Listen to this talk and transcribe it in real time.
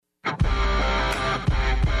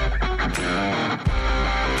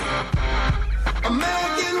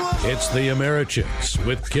It's the AmeriChicks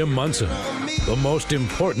with Kim Munson. The most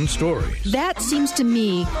important stories. That seems to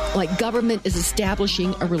me like government is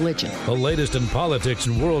establishing a religion. The latest in politics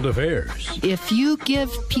and world affairs. If you give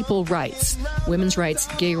people rights, women's rights,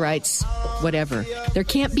 gay rights, whatever, there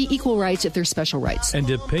can't be equal rights if there's special rights. And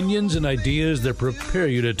opinions and ideas that prepare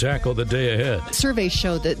you to tackle the day ahead. Surveys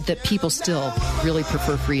show that people still really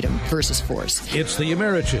prefer freedom versus force. It's the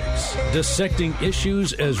AmeriChicks, dissecting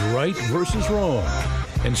issues as right versus wrong,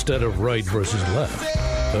 instead of right versus left.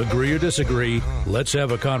 Agree or disagree, let's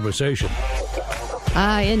have a conversation.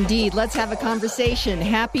 Indeed. Let's have a conversation.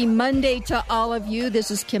 Happy Monday to all of you.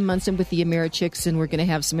 This is Kim Munson with the AmeriChicks, and we're going to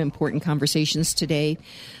have some important conversations today.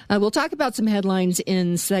 We'll talk about some headlines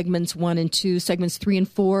in segments 1 and 2, segments 3 and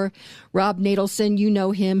 4. Rob Natelson, you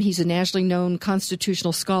know him. He's a nationally known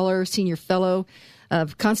constitutional scholar, senior fellow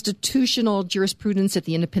of constitutional jurisprudence at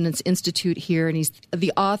the Independence Institute here, and he's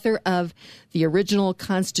the author of The Original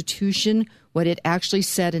Constitution, What It Actually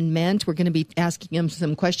Said and Meant. We're going to be asking him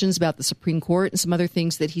some questions about the Supreme Court and some other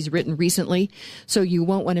things that he's written recently, so you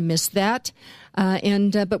won't want to miss that.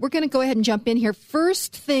 But we're going to go ahead and jump in here.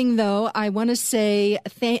 First thing, though, I want to say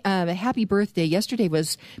happy birthday. Yesterday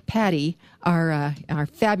was Patty, our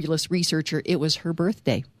fabulous researcher. It was her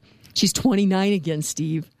birthday. She's 29 again,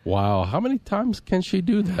 Steve. Wow. How many times can she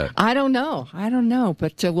do that? I don't know,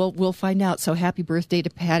 but we'll find out. So happy birthday to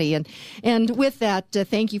Patty. And with that,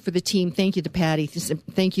 thank you for the team. Thank you to Patty.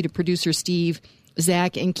 Thank you to producer Steve,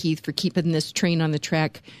 Zach, and Keith for keeping this train on the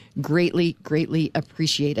track. Greatly, greatly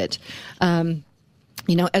appreciate it.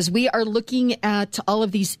 As we are looking at all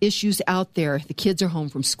of these issues out there, the kids are home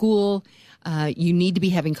from school. You need to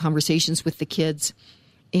be having conversations with the kids.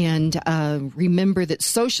 And remember that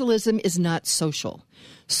socialism is not social.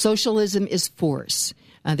 Socialism is force.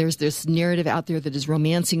 There's this narrative out there that is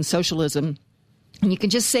romancing socialism. And you can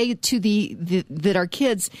just say to that our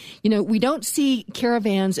kids, we don't see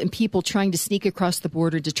caravans and people trying to sneak across the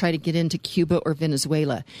border to try to get into Cuba or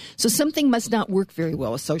Venezuela. So something must not work very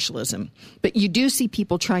well with socialism. But you do see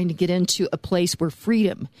people trying to get into a place where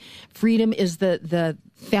freedom is the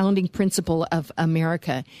founding principle of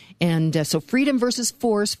America. And so freedom versus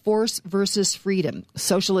force versus freedom.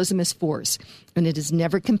 Socialism is force. And it is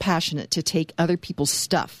never compassionate to take other people's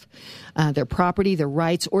stuff, their property, their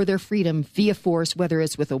rights, or their freedom via force, whether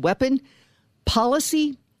it's with a weapon,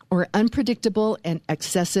 policy, or unpredictable and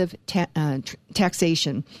excessive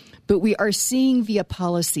taxation. But we are seeing via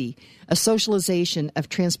policy a socialization of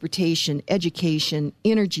transportation, education,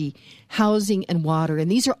 energy, housing, and water.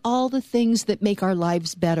 And these are all the things that make our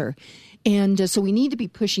lives better. And so we need to be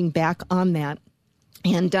pushing back on that.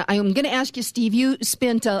 And I'm going to ask you, Steve, you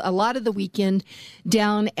spent a lot of the weekend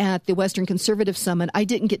down at the Western Conservative Summit. I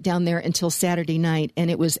didn't get down there until Saturday night, and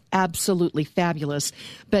it was absolutely fabulous.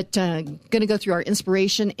 But going to go through our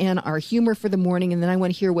inspiration and our humor for the morning, and then I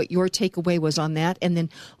want to hear what your takeaway was on that. And then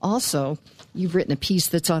also, you've written a piece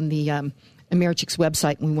that's on the AmeriChicks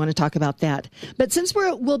website, and we want to talk about that. But since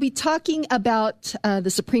we'll be talking about the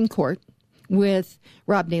Supreme Court with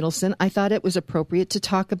Rob Natelson, I thought it was appropriate to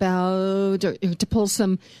talk about, to pull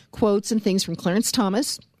some quotes and things from Clarence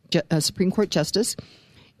Thomas, Supreme Court Justice.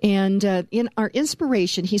 And in our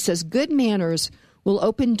inspiration, he says, good manners will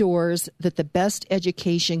open doors that the best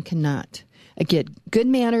education cannot. Again, good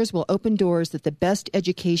manners will open doors that the best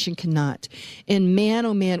education cannot. And man,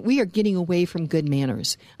 oh man, we are getting away from good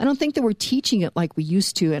manners. I don't think that we're teaching it like we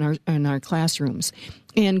used to in our classrooms.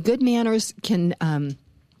 And good manners can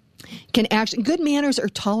actually, good manners are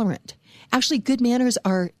tolerant. Actually, good manners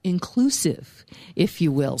are inclusive, if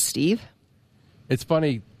you will, Steve. It's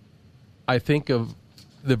funny. I think of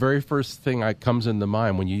the very first thing that comes into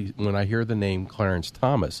mind when I hear the name Clarence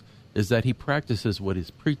Thomas is that he practices what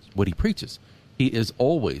he preaches. He is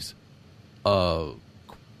always, how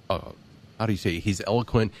do you say? He's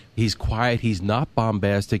eloquent. He's quiet. He's not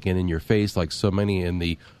bombastic and in your face like so many in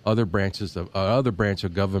the other branches of branch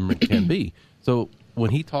of government can be. So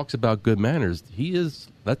when he talks about good manners,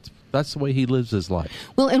 that's the way he lives his life.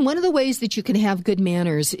 Well, and one of the ways that you can have good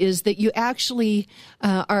manners is that you actually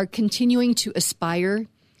are continuing to aspire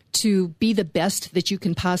to be the best that you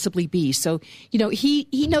can possibly be. So,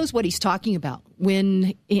 he knows what he's talking about.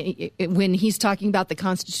 When he's talking about the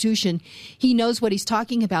Constitution, he knows what he's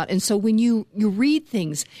talking about. And so when you read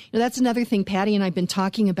things, that's another thing Patty and I have been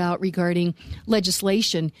talking about regarding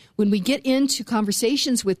legislation. When we get into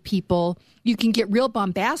conversations with people, you can get real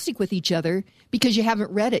bombastic with each other because you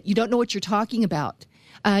haven't read it. You don't know what you're talking about.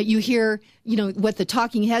 You hear, what the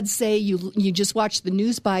talking heads say. You just watch the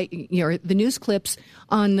news the news clips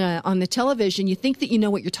on the television. You think that you know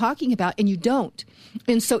what you're talking about, and you don't.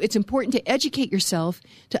 And so it's important to educate yourself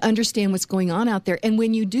to understand what's going on out there. And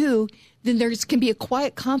when you do, then there can be a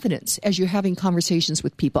quiet confidence as you're having conversations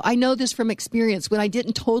with people. I know this from experience. When I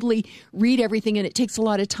didn't totally read everything, and it takes a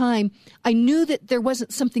lot of time, I knew that there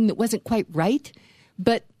wasn't something that wasn't quite right,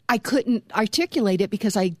 but I couldn't articulate it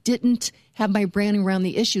because I didn't have my brain around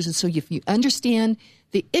the issues. And so if you understand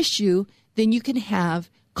the issue, then you can have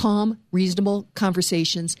calm, reasonable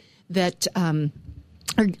conversations that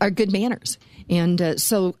are good manners. And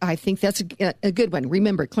so I think that's a good one.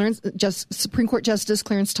 Remember, Supreme Court Justice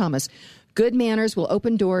Clarence Thomas, good manners will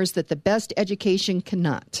open doors that the best education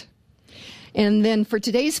cannot. And then for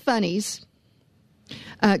today's funnies,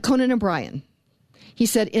 Conan O'Brien. He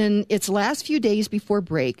said, in its last few days before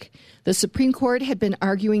break, the Supreme Court had been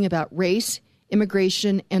arguing about race,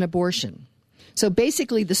 immigration, and abortion. So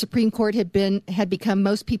basically, the Supreme Court had become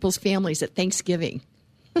most people's families at Thanksgiving.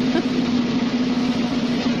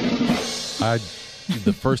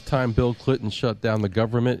 The first time Bill Clinton shut down the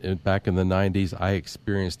government back in the 90s, I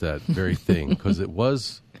experienced that very thing because it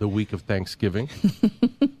was the week of Thanksgiving,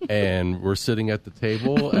 and we're sitting at the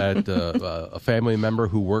table at a family member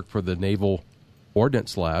who worked for the Naval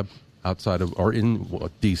Ordnance Lab in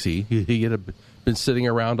D.C. He had been sitting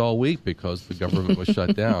around all week because the government was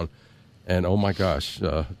shut down, and oh my gosh,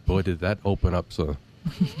 boy, did that open up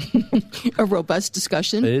a robust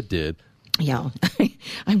discussion. It did. Yeah,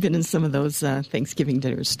 I've been in some of those Thanksgiving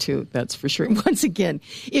dinners, too, that's for sure. Once again,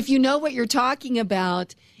 if you know what you're talking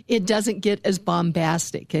about, it doesn't get as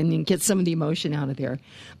bombastic and you get some of the emotion out of there.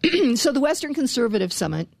 So the Western Conservative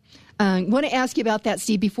Summit, I want to ask you about that,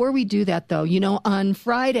 Steve. Before we do that, though, on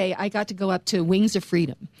Friday, I got to go up to Wings of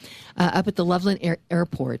Freedom up at the Loveland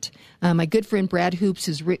Airport. My good friend Brad Hoops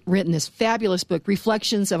has written this fabulous book,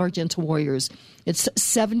 Reflections of Our Gentle Warriors. It's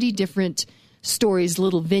 70 different stories,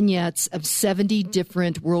 little vignettes of 70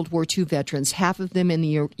 different World War II veterans, half of them in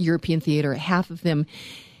the European theater, half of them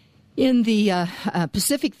in the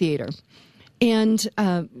Pacific theater. And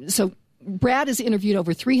so Brad has interviewed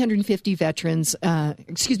over 350 veterans,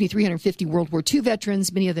 350 World War II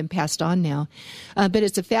veterans. Many of them passed on now. But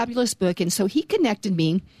it's a fabulous book. And so he connected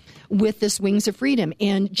me with this Wings of Freedom.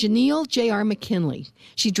 And Janelle J.R. McKinley,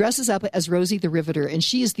 she dresses up as Rosie the Riveter, and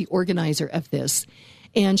she is the organizer of this.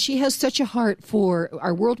 And she has such a heart for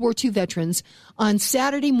our World War II veterans. On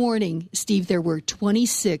Saturday morning, Steve, there were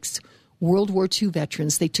 26 World War II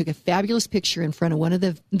veterans. They took a fabulous picture in front of one of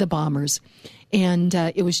the bombers. And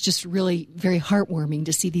it was just really very heartwarming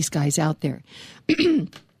to see these guys out there.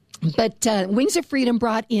 But Wings of Freedom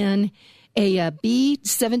brought in a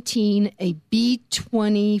B-17, a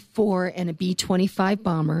B-24, and a B-25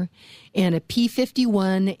 bomber, and a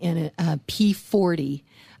P-51 and a P-40.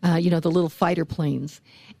 The little fighter planes.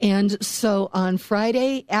 And so on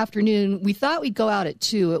Friday afternoon, we thought we'd go out at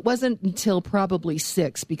 2. It wasn't until probably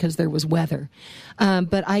 6 because there was weather.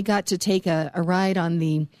 But I got to take a ride on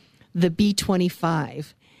the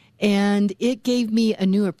B-25, and it gave me a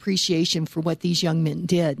new appreciation for what these young men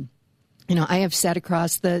did. I have sat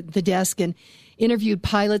across the desk and interviewed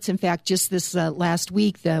pilots. In fact, just this last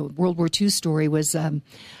week, the World War II story was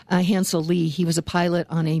Hansel Lee. He was a pilot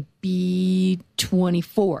on a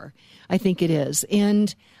B-24, I think it is.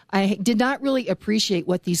 And I did not really appreciate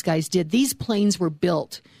what these guys did. These planes were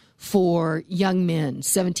built for young men,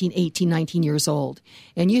 17, 18, 19 years old.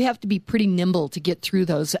 And you have to be pretty nimble to get through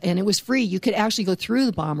those. And it was free. You could actually go through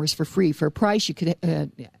the bombers for free. For a price, you could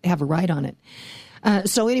have a ride on it.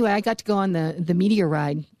 So anyway, I got to go on the media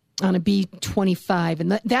ride on a B-25,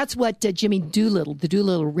 and that's what Jimmy Doolittle, the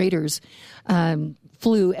Doolittle Raiders,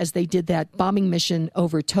 flew as they did that bombing mission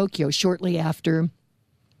over Tokyo shortly after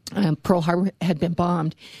Pearl Harbor had been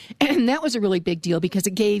bombed. And that was a really big deal because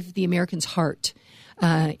it gave the Americans heart,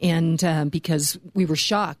 and because we were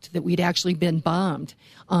shocked that we'd actually been bombed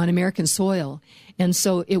on American soil. And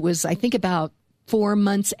so it was, I think, about 4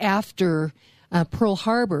 months after Pearl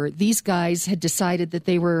Harbor, these guys had decided that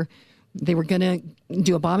they were going to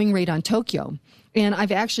do a bombing raid on Tokyo. And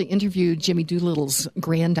I've actually interviewed Jimmy Doolittle's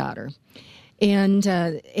granddaughter. And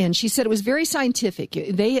she said it was very scientific.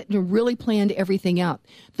 They had really planned everything out.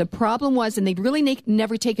 The problem was, and they'd really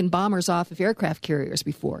never taken bombers off of aircraft carriers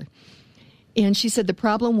before. And she said the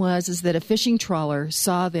problem was that a fishing trawler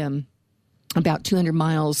saw them about 200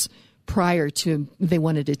 miles prior to they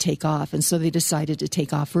wanted to take off, and so they decided to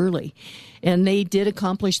take off early. And they did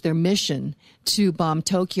accomplish their mission to bomb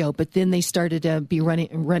Tokyo, but then they started to be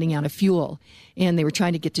running out of fuel, and they were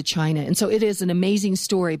trying to get to China. And so it is an amazing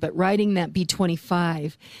story, but riding that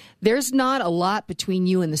B-25, there's not a lot between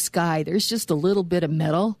you and the sky. There's just a little bit of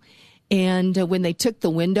metal. And when they took the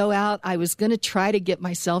window out, I was going to try to get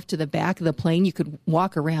myself to the back of the plane. You could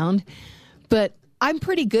walk around, but I'm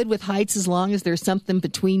pretty good with heights as long as there's something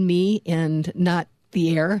between me and not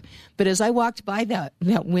the air. But as I walked by that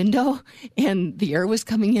window and the air was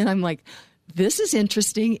coming in, I'm like, this is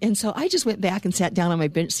interesting. And so I just went back and sat down on my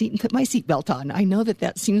bench seat and put my seatbelt on. I know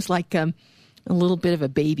that seems like a little bit of a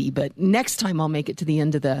baby, but next time I'll make it to the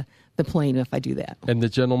end of the plane if I do that. And the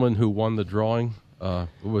gentleman who won the drawing, what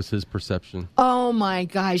was his perception? Oh, my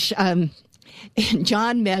gosh.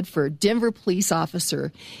 John Medford, Denver police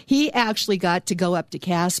officer, he actually got to go up to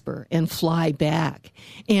Casper and fly back.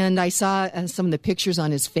 And I saw some of the pictures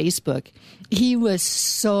on his Facebook. He was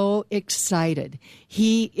so excited.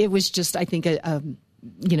 It was just, I think, an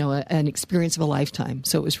experience of a lifetime.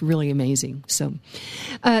 So it was really amazing. So,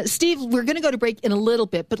 Steve, we're going to go to break in a little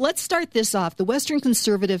bit, but let's start this off. The Western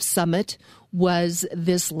Conservative Summit was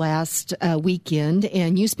this last weekend,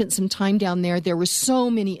 and you spent some time down there. There were so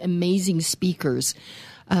many amazing speakers.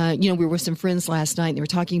 We were with some friends last night, and they were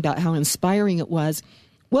talking about how inspiring it was.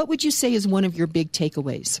 What would you say is one of your big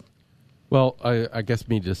takeaways? Well, I guess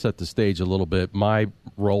me to set the stage a little bit, my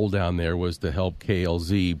role down there was to help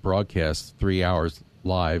KLZ broadcast 3 hours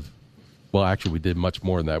live. Well, actually, we did much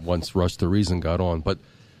more than that once Rush the Reason got on. But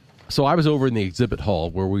so I was over in the exhibit hall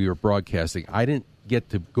where we were broadcasting. I didn't get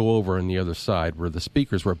to go over on the other side where the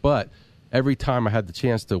speakers were, but every time I had the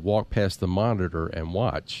chance to walk past the monitor and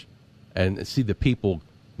watch and see the people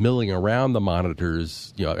milling around the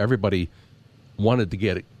monitors, everybody wanted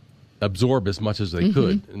to absorb as much as they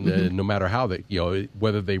could, and no matter how they,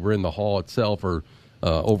 whether they were in the hall itself or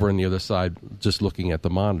over on the other side, just looking at the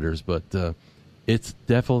monitors. But it's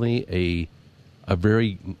definitely a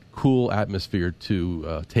very cool atmosphere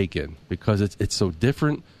to take in because it's so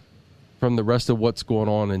different from the rest of what's going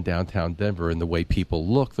on in downtown Denver and the way people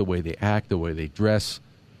look, the way they act, the way they dress.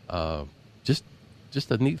 Just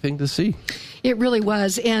a neat thing to see. It really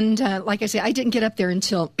was. And like I say, I didn't get up there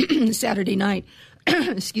until Saturday night.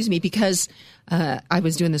 Excuse me, because I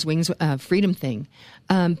was doing this Wings Freedom thing.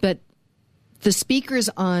 But the speakers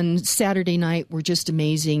on Saturday night were just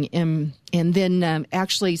amazing. And then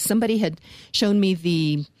actually somebody had shown me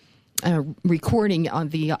the recording on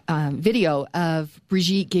the video of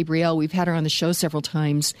Brigitte Gabriel. We've had her on the show several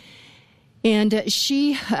times. And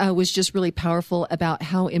she was just really powerful about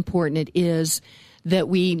how important it is that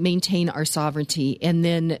we maintain our sovereignty. And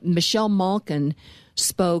then Michelle Malkin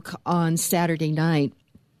spoke on Saturday night,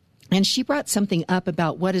 and she brought something up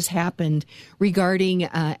about what has happened regarding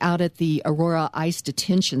out at the Aurora ICE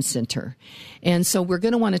Detention Center. And so we're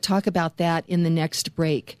going to want to talk about that in the next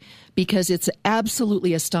break because it's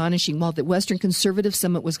absolutely astonishing. While the Western Conservative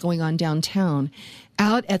Summit was going on downtown,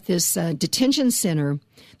 out at this detention center,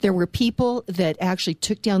 there were people that actually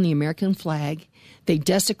took down the American flag. They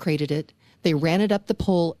desecrated it. They ran it up the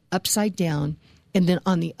pole upside down. And then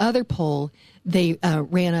on the other pole, they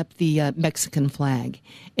ran up the Mexican flag.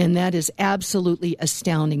 And that is absolutely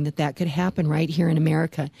astounding that could happen right here in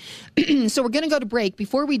America. So we're going to go to break.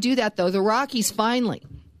 Before we do that, though, the Rockies finally,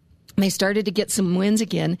 they started to get some wins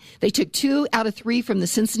again. They took 2 out of 3 from the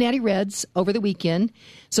Cincinnati Reds over the weekend.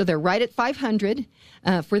 So they're right at 500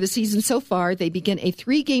 for the season so far. They begin a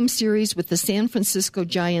 3-game series with the San Francisco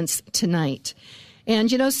Giants tonight.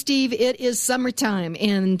 And, Steve, it is summertime,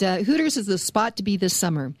 and Hooters is the spot to be this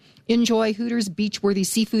summer. Enjoy Hooters beach-worthy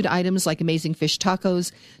seafood items like amazing fish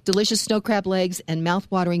tacos, delicious snow crab legs, and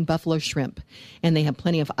mouth-watering buffalo shrimp. And they have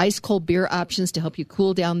plenty of ice-cold beer options to help you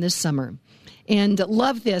cool down this summer. And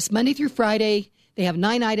love this. Monday through Friday, they have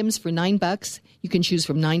 9 items for $9. You can choose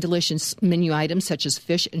from 9 delicious menu items such as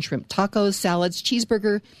fish and shrimp tacos, salads,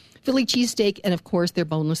 cheeseburger, Philly cheesesteak, and, of course, their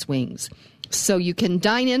boneless wings. So you can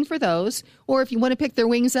dine in for those, or if you want to pick their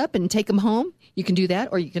wings up and take them home, you can do that,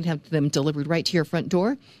 or you can have them delivered right to your front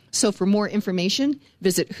door. So for more information,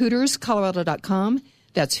 visit HootersColorado.com.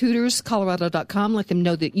 That's HootersColorado.com. Let them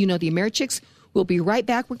know that you know the Americhicks. We'll be right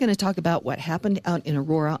back. We're going to talk about what happened out in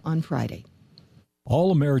Aurora on Friday.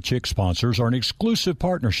 All Americhick sponsors are an exclusive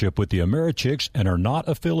partnership with the Americhicks and are not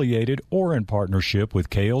affiliated or in partnership with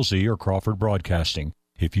KLZ or Crawford Broadcasting.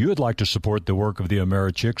 If you would like to support the work of the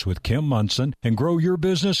Americhicks with Kim Munson and grow your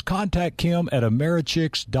business, contact Kim at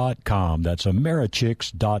Americhicks.com. That's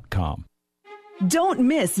Americhicks.com. Don't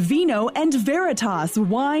miss Vino and Veritas,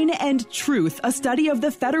 Wine and Truth, a study of the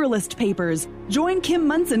Federalist Papers. Join Kim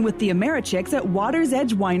Munson with the Americhicks at Water's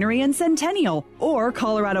Edge Winery in Centennial or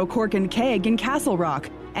Colorado Cork and Keg in Castle Rock.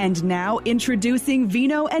 And now introducing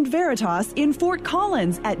Vino and Veritas in Fort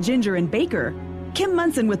Collins at Ginger and Baker. Kim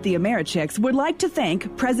Munson with the Americhicks would like to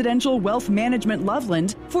thank Presidential Wealth Management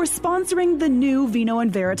Loveland for sponsoring the new Vino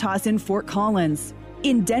and Veritas in Fort Collins.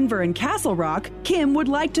 In Denver and Castle Rock, Kim would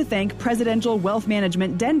like to thank Presidential Wealth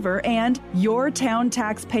Management Denver and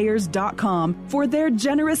YourTownTaxpayers.com for their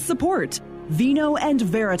generous support. Vino and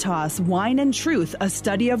Veritas, Wine and Truth, a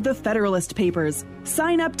study of the Federalist Papers.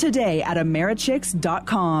 Sign up today at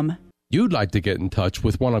Americhicks.com. You'd like to get in touch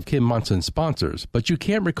with one of Kim Munson's sponsors, but you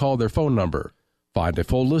can't recall their phone number. Find a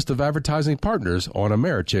full list of advertising partners on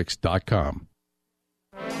Americhicks.com.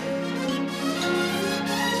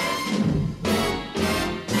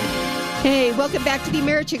 Hey, welcome back to the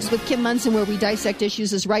Americhicks with Kim Munson, where we dissect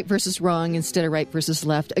issues as right versus wrong instead of right versus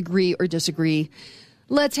left, agree or disagree.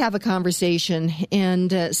 Let's have a conversation.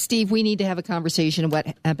 And Steve, we need to have a conversation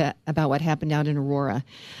about what happened out in Aurora.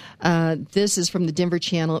 This is from the Denver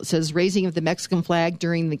Channel. It says, raising of the Mexican flag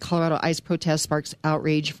during the Colorado ICE protest sparks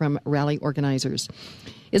outrage from rally organizers.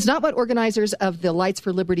 It's not what organizers of the Lights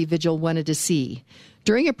for Liberty vigil wanted to see.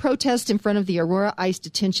 During a protest in front of the Aurora ICE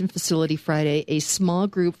detention facility Friday, a small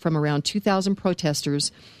group from around 2,000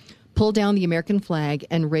 protesters pulled down the American flag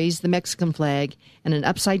and raised the Mexican flag and an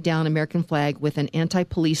upside-down American flag with an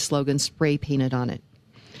anti-police slogan spray painted on it.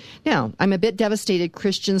 Now, I'm a bit devastated,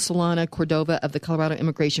 Christian Solana Cordova of the Colorado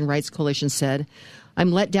Immigration Rights Coalition said.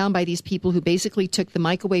 I'm let down by these people who basically took the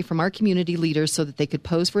mic away from our community leaders so that they could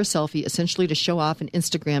pose for a selfie, essentially to show off on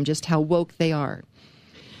Instagram just how woke they are.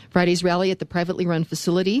 Friday's rally at the privately run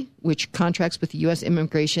facility, which contracts with the U.S.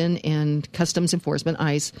 Immigration and Customs Enforcement,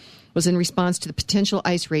 ICE, was in response to the potential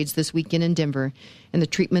ICE raids this weekend in Denver and the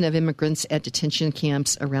treatment of immigrants at detention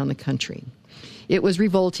camps around the country. It was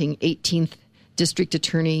revolting, 18th District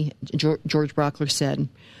Attorney George Brockler said.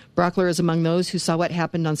 Brockler is among those who saw what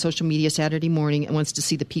happened on social media Saturday morning and wants to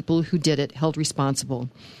see the people who did it held responsible.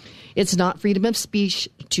 It's not freedom of speech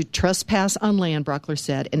to trespass on land, Brockler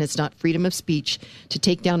said, and it's not freedom of speech to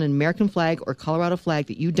take down an American flag or Colorado flag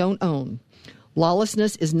that you don't own.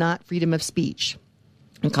 Lawlessness is not freedom of speech.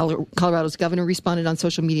 And Colorado's governor responded on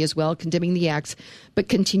social media as well, condemning the acts, but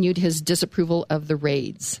continued his disapproval of the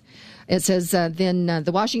raids. It says, then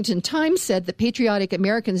the Washington Times said that patriotic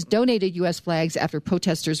Americans donated U.S. flags after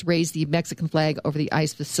protesters raised the Mexican flag over the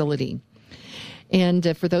ICE facility.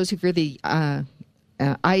 And for those who fear the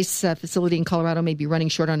ICE facility in Colorado may be running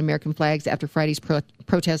short on American flags after Friday's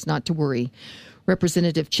protest, not to worry.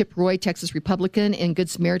 Representative Chip Roy, Texas Republican, and Good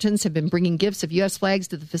Samaritans have been bringing gifts of U.S. flags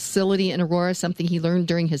to the facility in Aurora, something he learned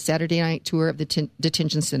during his Saturday night tour of the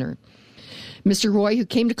detention center. Mr. Roy, who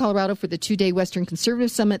came to Colorado for the two-day Western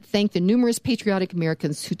Conservative Summit, thanked the numerous patriotic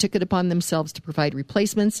Americans who took it upon themselves to provide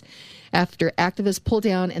replacements after activists pulled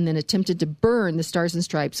down and then attempted to burn the Stars and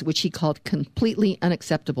Stripes, which he called completely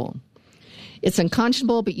unacceptable. It's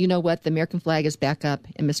unconscionable, but you know what? The American flag is back up.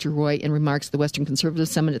 And Mr. Roy, in remarks at the Western Conservative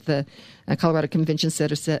Summit at the Colorado Convention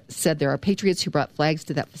Center, said there are patriots who brought flags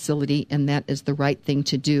to that facility, and that is the right thing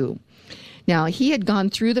to do. Now, he had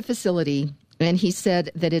gone through the facility, and he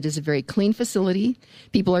said that it is a very clean facility.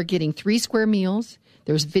 People are getting 3 square meals.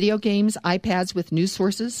 There's video games, iPads with news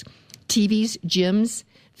sources, TVs, gyms.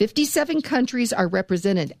 57 countries are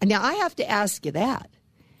represented. And now I have to ask you that.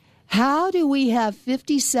 How do we have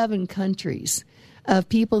 57 countries of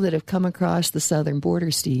people that have come across the southern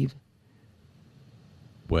border, Steve?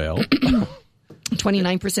 Well,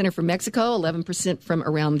 29% are from Mexico, 11% from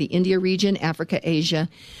around the India region, Africa, Asia.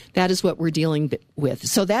 That is what we're dealing with.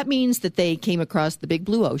 So that means that they came across the big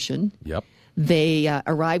blue ocean. Yep. They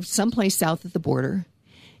arrived someplace south of the border,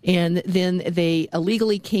 and then they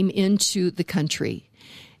illegally came into the country.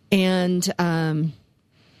 And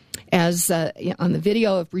as on the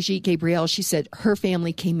video of Brigitte Gabriel, she said her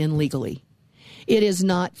family came in legally. It is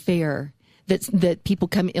not fair that people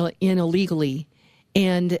come in illegally,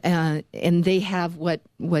 and they have what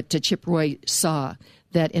Chip Roy saw,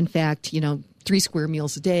 that in fact 3 square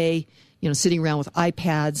meals a day, sitting around with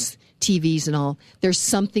iPads, TVs, and all. There's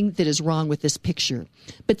something that is wrong with this picture.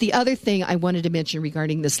 But the other thing I wanted to mention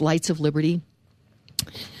regarding this Lights of Liberty.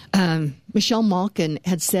 Michelle Malkin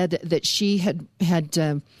had said that she had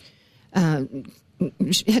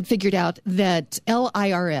figured out that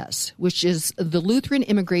LIRS, which is the Lutheran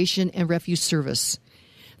Immigration and Refugee Service,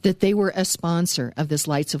 that they were a sponsor of this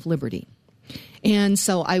Lights of Liberty. And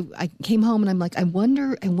so I came home and I'm like, I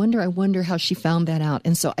wonder how she found that out.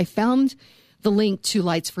 And so I found the link to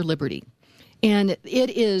Lights for Liberty. And it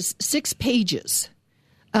is 6 pages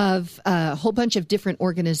of a whole bunch of different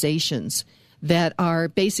organizations that are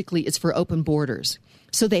basically, it's for open borders.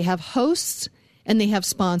 So they have hosts and they have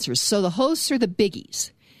sponsors. So the hosts are the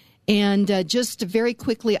biggies. And just very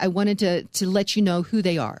quickly, I wanted to let you know who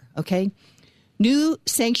they are, okay? New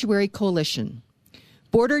Sanctuary Coalition,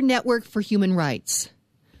 Border Network for Human Rights,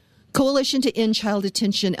 Coalition to End Child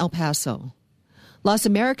Detention El Paso, Las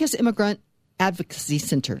Americas Immigrant Advocacy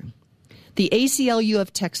Center, the ACLU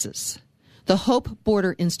of Texas, the Hope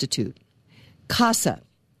Border Institute, CASA,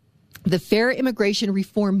 the Fair Immigration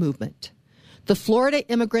Reform Movement, the Florida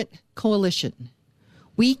Immigrant Coalition,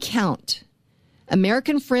 We Count,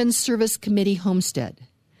 American Friends Service Committee Homestead,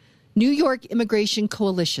 New York Immigration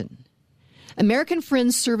Coalition, American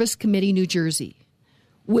Friends Service Committee New Jersey,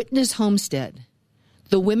 Witness Homestead,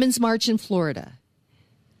 the Women's March in Florida,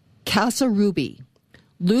 Casa Ruby,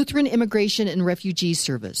 Lutheran Immigration and Refugee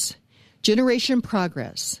Service, Generation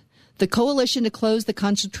Progress, the Coalition to Close the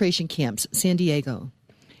Concentration Camps, San Diego,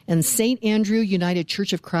 and St. Andrew United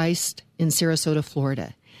Church of Christ in Sarasota,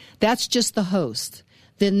 Florida. That's just the host.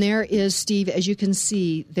 Then there is, Steve, as you can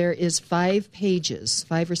see, there is 5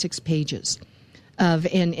 or 6 pages of,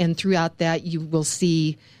 and throughout that you will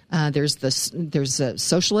see there's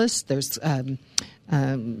socialists, there's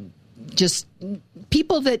just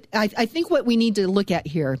people that I think what we need to look at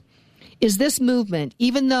here is this movement.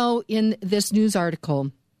 Even though in this news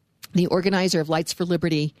article, the organizer of Lights for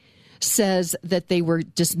Liberty says that they were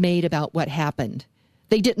dismayed about what happened,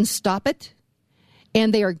 they didn't stop it.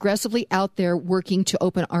 And they are aggressively out there working to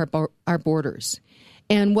open our borders.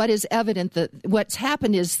 And what is evident, that what's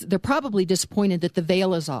happened is they're probably disappointed that the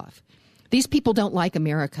veil is off. These people don't like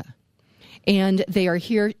America. And they are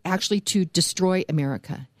here actually to destroy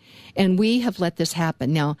America. And we have let this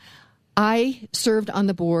happen. Now, I served on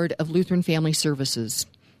the board of Lutheran Family Services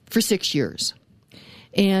for 6 years.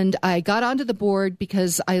 And I got onto the board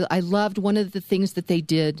because I loved one of the things that they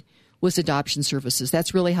did was adoption services.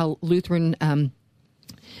 That's really how Lutheran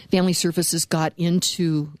Family Services got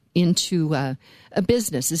into a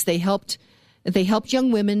business. Is they helped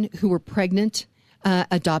young women who were pregnant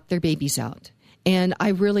adopt their babies out, and I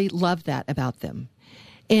really loved that about them.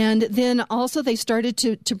 And then also they started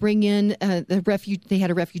to bring in They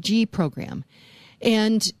had a refugee program,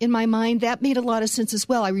 and in my mind that made a lot of sense as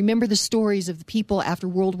well. I remember the stories of the people after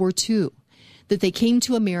World War II that they came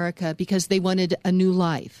to America because they wanted a new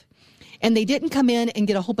life. And they didn't come in and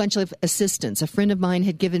get a whole bunch of assistance. A friend of mine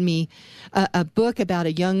had given me a book about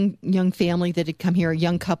a young family that had come here, a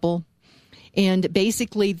young couple. And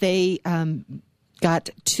basically they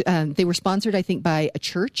they were sponsored, I think, by a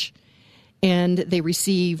church. And they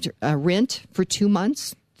received rent for 2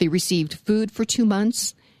 months. They received food for 2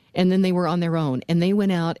 months. And then they were on their own. And they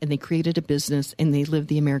went out and they created a business and they lived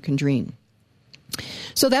the American dream.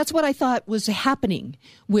 So that's what I thought was happening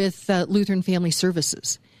with Lutheran Family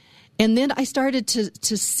Services. And then I started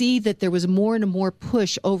to see that there was more and more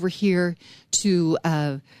push over here to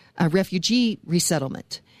a refugee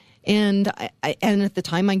resettlement. And at the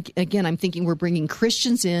time, I'm thinking we're bringing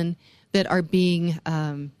Christians in that are being,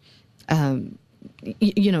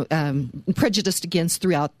 prejudiced against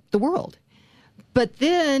throughout the world. But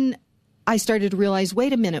then I started to realize,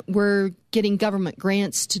 wait a minute, we're getting government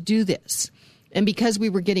grants to do this. And because we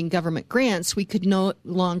were getting government grants, we could no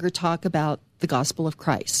longer talk about the gospel of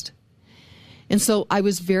Christ. And so I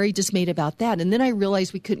was very dismayed about that. And then I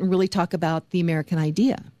realized we couldn't really talk about the American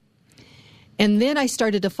idea. And then I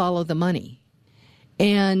started to follow the money.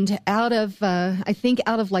 And out of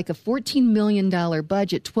like a $14 million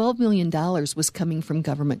budget, $12 million was coming from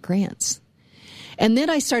government grants. And then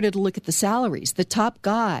I started to look at the salaries. The top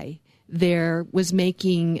guy there was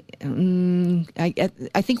making,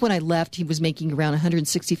 I think when I left, he was making around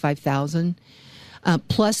 $165,000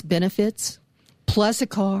 plus benefits, plus a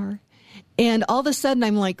car. And all of a sudden,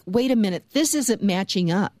 I'm like, wait a minute, this isn't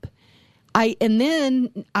matching up. And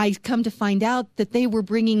then I come to find out that they were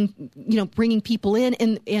bringing people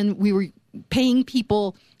in, and we were paying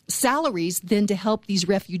people salaries then to help these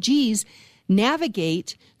refugees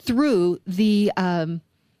navigate through the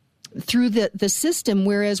system.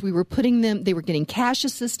 Whereas we were they were getting cash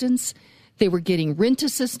assistance, they were getting rent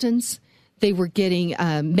assistance, they were getting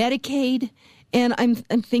Medicaid, and I'm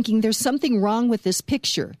thinking there's something wrong with this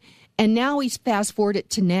picture. And now we fast forward it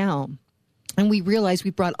to now, and we realize we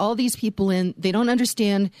brought all these people in. They don't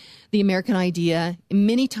understand the American idea.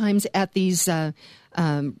 Many times at these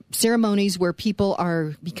ceremonies where people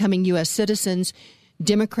are becoming U.S. citizens,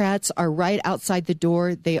 Democrats are right outside the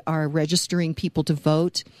door. They are registering people to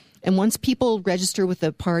vote. And once people register with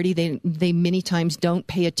a party, they many times don't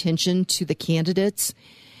pay attention to the candidates.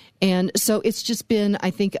 And so it's just been,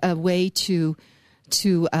 I think, a way to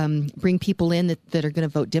bring people in that are going to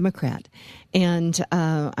vote Democrat. And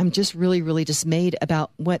I'm just really, really dismayed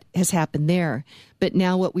about what has happened there. But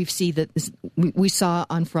now what we saw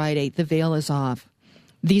on Friday, the veil is off.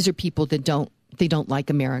 These are people that don't like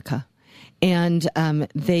America. And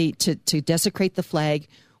to desecrate the flag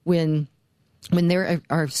when there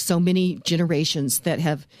are so many generations that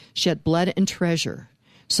have shed blood and treasure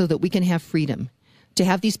so that we can have freedom, to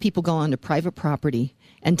have these people go onto private property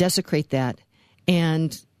and desecrate that.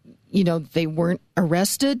 And, they weren't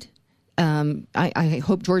arrested. I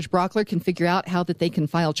hope George Brockler can figure out how that they can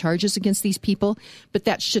file charges against these people. But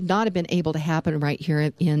that should not have been able to happen right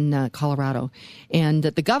here in Colorado. And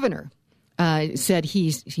the governor said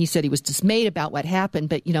he said he was dismayed about what happened.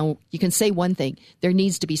 But, you can say one thing. There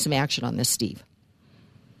needs to be some action on this, Steve.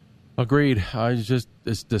 Agreed.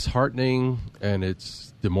 It's disheartening and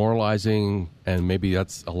it's demoralizing, and maybe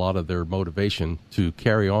that's a lot of their motivation to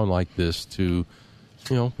carry on like this, to,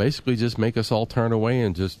 basically just make us all turn away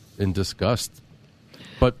and just in disgust.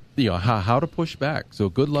 But, how to push back. So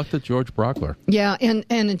good luck to George Brockler. Yeah,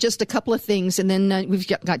 and just a couple of things, and then we've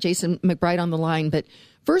got Jason McBride on the line. But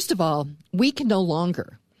first of all, we can no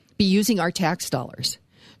longer be using our tax dollars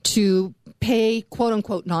to pay,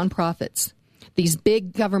 quote-unquote, nonprofits, these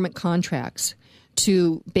big government contracts,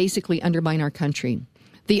 to basically undermine our country.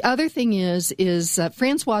 The other thing is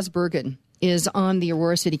Francoise Bergen is on the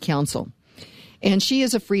Aurora City Council, and she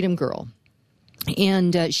is a freedom girl.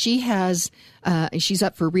 And she's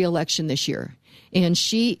up for re-election this year. And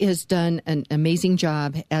she has done an amazing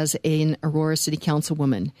job as an Aurora City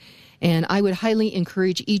Councilwoman. And I would highly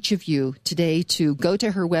encourage each of you today to go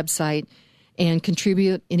to her website and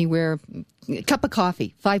contribute anywhere. A cup of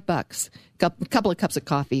coffee, $5. A couple of cups of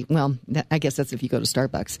coffee. Well, I guess that's if you go to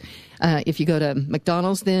Starbucks. If you go to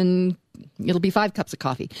McDonald's, then it'll be 5 cups of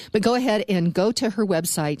coffee. But go ahead and go to her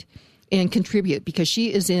website and contribute, because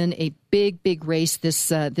she is in a big race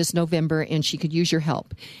this November, and she could use your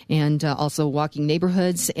help. And also walking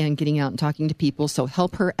neighborhoods and getting out and talking to people. So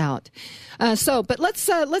help her out. But let's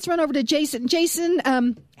run over to Jason. Jason,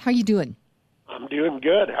 how are you doing? I'm doing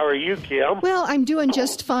good. How are you, Kim? Well, I'm doing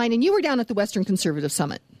just fine. And you were down at the Western Conservative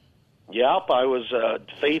Summit. Yep, I was a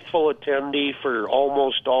faithful attendee for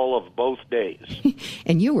almost all of both days.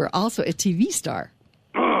 And you were also a TV star.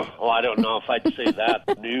 Well, I don't know if I'd say that.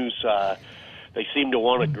 The news, they seem to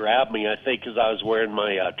want to grab me, I think, because I was wearing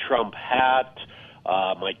my Trump hat,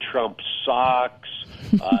 my Trump socks.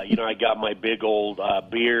 I got my big old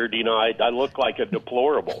beard. I look like a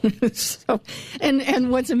deplorable.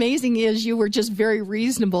 And what's amazing is you were just very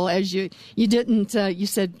reasonable, as you didn't. You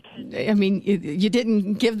said, you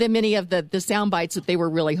didn't give them any of the sound bites that they were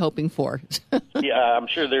really hoping for. Yeah, I'm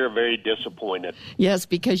sure they were very disappointed. Yes,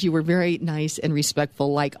 because you were very nice and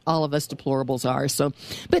respectful, like all of us deplorables are. So,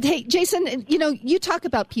 but hey, Jason, you talk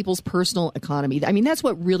about people's personal economy. I mean, that's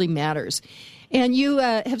what really matters. And you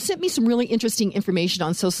have sent me some really interesting information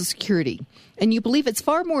on Social Security, and you believe it's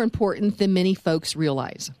far more important than many folks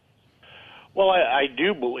realize. Well, I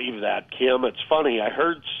do believe that, Kim. It's funny. I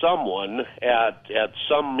heard someone at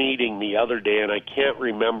some meeting the other day, and I can't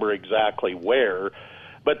remember exactly where,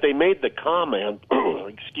 but they made the comment,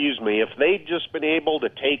 if they'd just been able to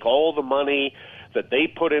take all the money that they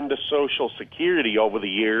put into Social Security over the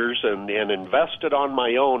years and invest it on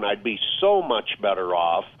my own, I'd be so much better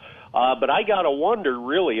off. But I got to wonder,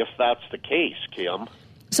 really, if that's the case, Kim.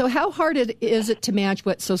 So how hard is it to match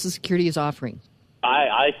what Social Security is offering?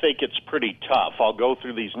 I think it's pretty tough. I'll go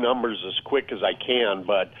through these numbers as quick as I can.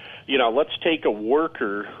 But, let's take a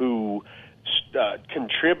worker who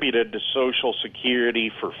contributed to Social Security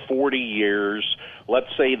for 40 years. Let's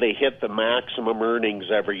say they hit the maximum earnings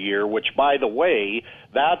every year, which, by the way,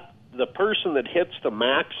 the person that hits the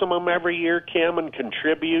maximum every year, Kim, and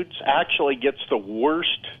contributes actually gets the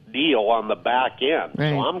worst deal on the back end.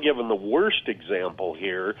 Right. So I'm giving the worst example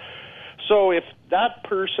here. So if that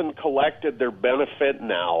person collected their benefit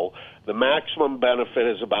now, the maximum benefit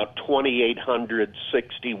is about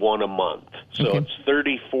 $2,861 a month. So okay. It's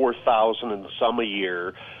 $34,000 and some a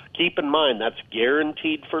year. Keep in mind that's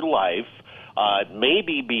guaranteed for life.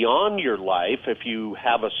 Maybe beyond your life if you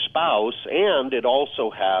have a spouse, and it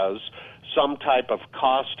also has some type of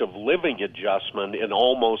cost of living adjustment in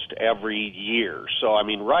almost every year. So,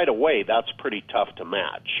 right away, that's pretty tough to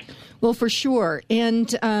match. Well, for sure. And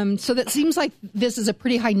so that seems like this is a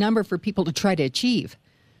pretty high number for people to try to achieve.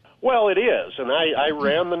 Well, it is, and I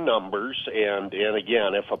ran the numbers, and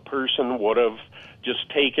again, if a person would have just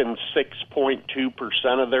taken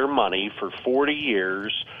 6.2% of their money for 40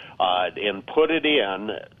 years and put it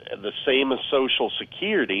in the same as Social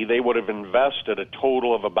Security, they would have invested a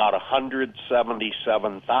total of about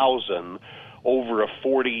 $177,000 over a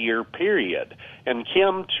 40-year period. And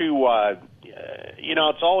Kim,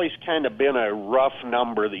 it's always kind of been a rough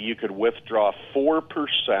number that you could withdraw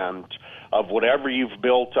 4% of whatever you've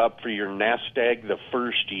built up for your nest egg the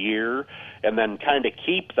first year, and then kind of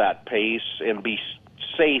keep that pace and be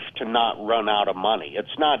safe to not run out of money.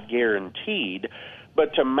 It's not guaranteed,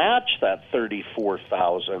 but to match that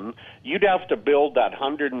 $34,000, you'd have to build that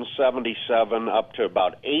 $177,000 up to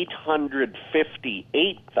about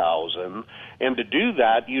 $858,000, and to do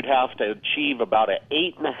that, you'd have to achieve about an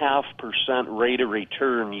 8.5% rate of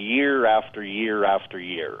return year after year after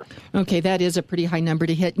year. Okay, that is a pretty high number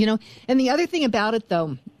to hit. And the other thing about it,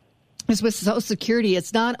 though, is with Social Security,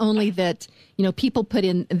 it's not only that people put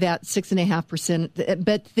in that 6.5%,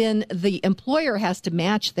 but then the employer has to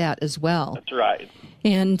match that as well. That's right.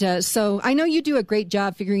 And so I know you do a great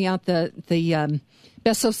job figuring out the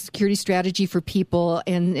best Social Security strategy for people,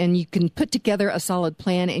 and you can put together a solid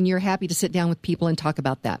plan, and you're happy to sit down with people and talk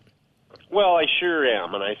about that. Well, I sure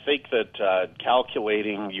am, and I think that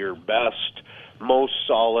calculating your best, most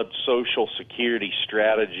solid Social Security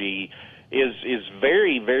strategy is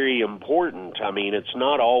very, very important. I mean, it's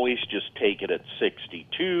not always just take it at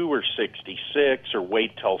 62 or 66 or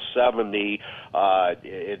wait till 70.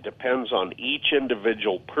 It depends on each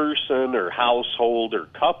individual person or household or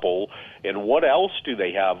couple, and what else do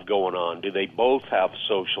they have going on? Do they both have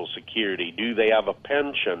Social Security? Do they have a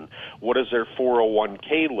pension? What does their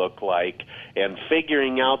 401k look like? And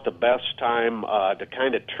figuring out the best time to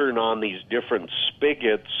kind of turn on these different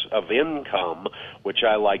spigots of income, which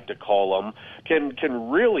I like to call them,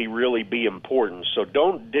 can really, really be important. So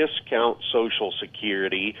don't discount Social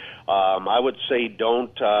Security. I would say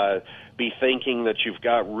don't be thinking that you've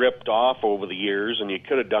got ripped off over the years and you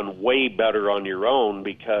could have done way better on your own,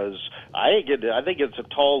 because I think it's a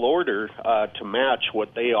tall order to match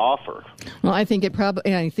what they offer. Well, I think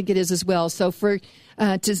it is as well. So to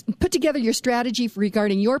put together your strategy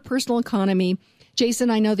regarding your personal economy,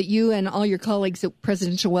 Jason, I know that you and all your colleagues at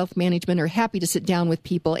Presidential Wealth Management are happy to sit down with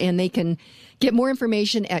people, and they can get more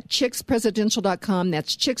information at chickspresidential.com.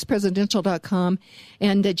 That's chickspresidential.com.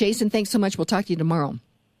 And Jason, thanks so much. We'll talk to you tomorrow.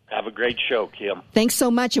 Have a great show, Kim. Thanks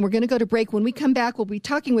so much, and we're going to go to break. When we come back, we'll be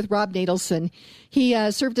talking with Rob Nadelson. He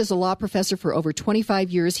served as a law professor for over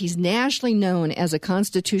 25 years. He's nationally known as a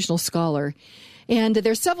constitutional scholar. And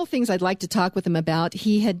there's several things I'd like to talk with him about.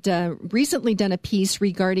 He had recently done a piece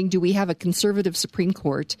regarding, do we have a conservative Supreme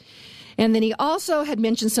Court? And then he also had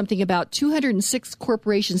mentioned something about 206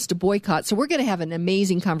 corporations to boycott. So we're going to have an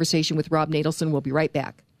amazing conversation with Rob Nadelson. We'll be right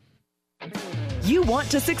back. You want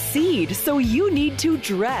to succeed, so you need to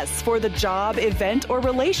dress for the job, event, or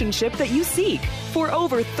relationship that you seek. For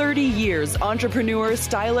over 30 years, entrepreneur,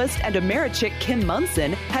 stylist, and Americhick Kim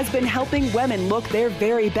Munson has been helping women look their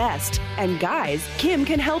very best. And guys, Kim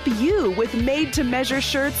can help you with made-to-measure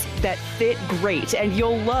shirts that fit great and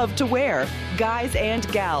you'll love to wear. Guys and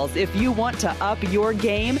gals, if you want to up your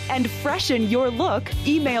game and freshen your look,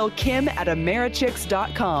 email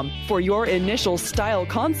Kim@Americhicks.com for your initial style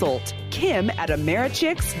consult.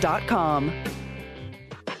 Kim@Americhicks.com.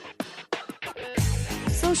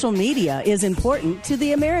 Social media is important to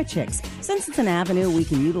the Americhicks, since it's an avenue we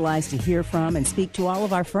can utilize to hear from and speak to all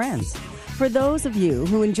of our friends. For those of you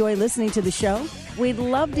who enjoy listening to the show, we'd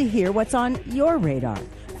love to hear what's on your radar.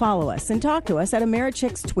 Follow us and talk to us at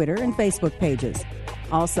Americhicks Twitter and Facebook pages.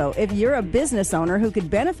 Also, if you're a business owner who could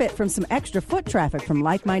benefit from some extra foot traffic from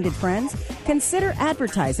like-minded friends, consider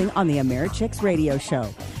advertising on the Americhicks radio show.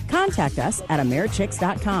 Contact us at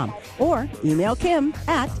Americhicks.com or email Kim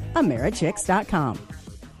at Americhicks.com.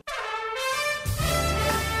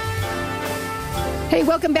 Hey,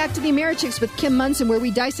 welcome back to the Americhicks with Kim Munson, where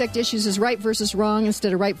we dissect issues as right versus wrong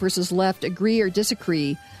instead of right versus left, agree or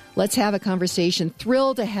disagree. Let's have a conversation.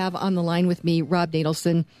 Thrilled to have on the line with me Rob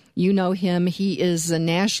Nadelson. You know him. He is a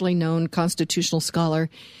nationally known constitutional scholar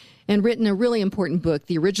and written a really important book,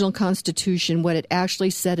 The Original Constitution, What It Actually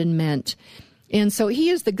Said and Meant. And so he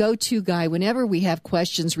is the go-to guy whenever we have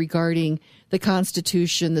questions regarding the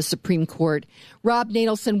Constitution, the Supreme Court. Rob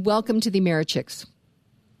Nadelson, welcome to the Americhicks.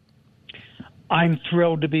 I'm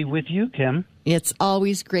thrilled to be with you, Kim. It's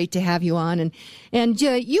always great to have you on. And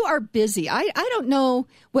you are busy. I don't know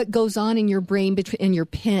what goes on in your brain in your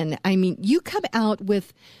pen. I mean, you come out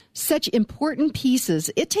with such important pieces.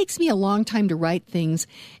 It takes me a long time to write things.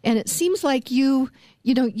 And it seems like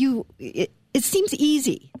it seems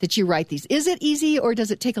easy that you write these. Is it easy, or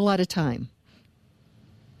does it take a lot of time?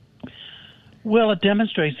 Well, it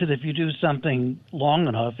demonstrates that if you do something long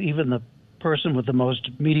enough, even the person with the most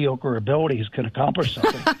mediocre abilities can accomplish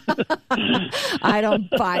something. I don't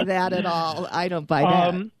buy that at all. I don't buy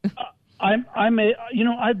that.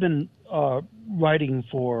 I've been writing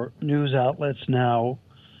for news outlets now.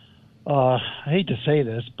 I hate to say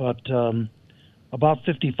this, but about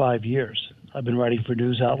 55 years. I've been writing for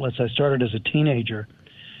news outlets. I started as a teenager,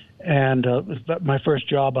 and my first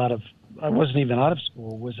job I wasn't even out of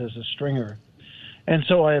school, was as a stringer. And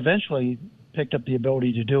so I eventually picked up the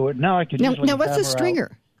ability to do it. Now I can usually Now, what's a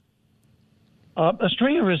stringer? A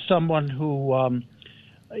stringer is someone who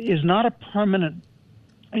is not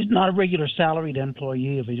a regular salaried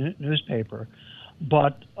employee of a newspaper,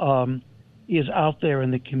 but is out there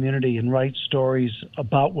in the community and writes stories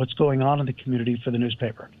about what's going on in the community for the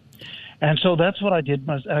newspaper. And so that's what I did,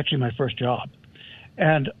 actually my first job.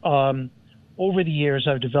 And over the years,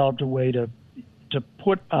 I've developed a way to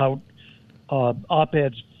put out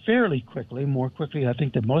op-eds fairly quickly, more quickly, I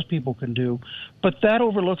think, than most people can do. But that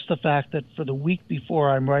overlooks the fact that for the week before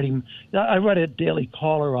I'm writing, I write a Daily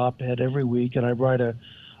Caller op-ed every week, and I write a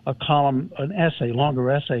column, an essay,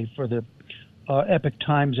 longer essay for the Epic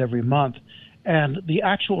Times every month. And the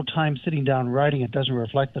actual time sitting down writing it doesn't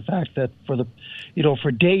reflect the fact that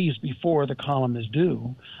for days before the column is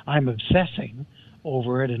due, I'm obsessing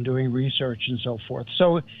over it and doing research and so forth.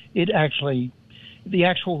 So the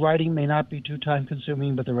actual writing may not be too time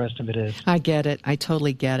consuming, but the rest of it is. I get it. I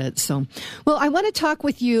totally get it. So, well, I want to talk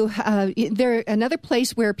with you. Another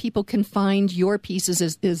place where people can find your pieces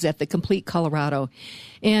is at the Complete Colorado.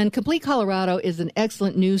 And Complete Colorado is an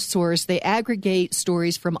excellent news source. They aggregate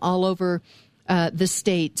stories from all over the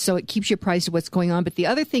state, so it keeps you apprised of what's going on. But the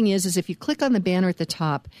other thing is if you click on the banner at the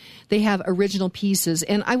top, they have original pieces.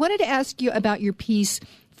 And I wanted to ask you about your piece,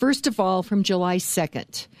 first of all, from July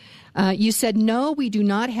 2nd. You said, no, we do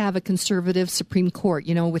not have a conservative Supreme Court,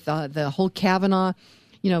 with the whole Kavanaugh,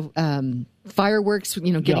 fireworks,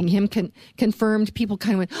 getting him confirmed. People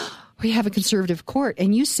kind of went, oh, we have a conservative court.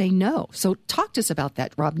 And you say no. So talk to us about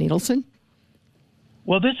that, Rob Nadelson.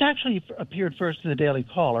 Well, this actually appeared first in the Daily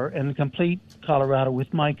Caller, and Complete Colorado,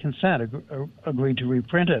 with my consent, agreed to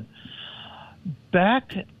reprint it.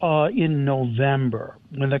 Back in November,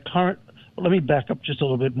 when let me back up just a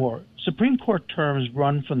little bit more. Supreme Court terms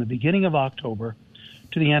run from the beginning of October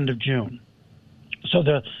to the end of June. So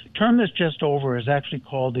the term that's just over is actually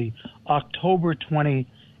called the October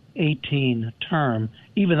 2018 term,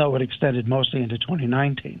 even though it extended mostly into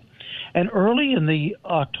 2019. And early in the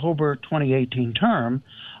October 2018 term,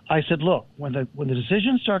 I said, look, when the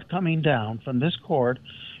decisions start coming down from this court,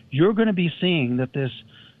 you're going to be seeing that this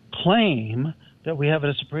claim that we have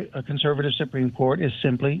a conservative Supreme Court is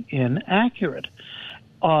simply inaccurate.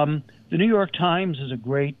 The New York Times is a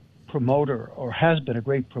great promoter, or has been a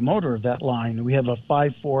great promoter of that line. We have a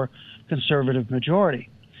 5-4 conservative majority.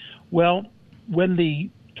 Well, when the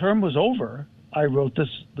term was over, I wrote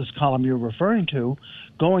this column you're referring to,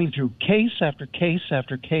 going through case after case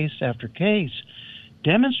after case after case,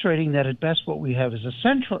 demonstrating that at best what we have is a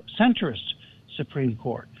centrist Supreme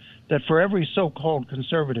Court, that for every so-called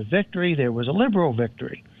conservative victory, there was a liberal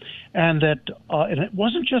victory. And that and it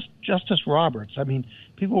wasn't just Justice Roberts. I mean,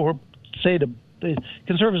 people say the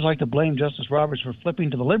conservatives like to blame Justice Roberts for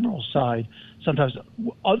flipping to the liberal side. Sometimes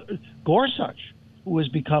Gorsuch, who has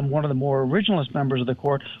become one of the more originalist members of the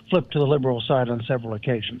court, flipped to the liberal side on several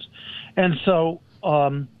occasions. And so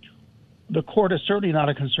the court is certainly not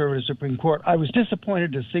a conservative Supreme Court. I was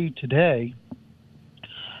disappointed to see today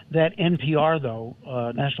that NPR, though,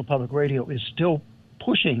 National Public Radio, is still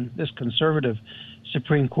pushing this conservative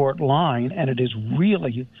Supreme Court line, and it is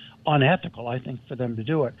really unethical, I think, for them to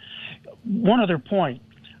do it. One other point.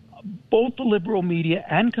 Both the liberal media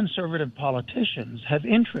and conservative politicians have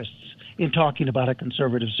interests in talking about a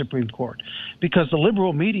conservative Supreme Court, because the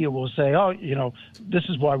liberal media will say, oh, this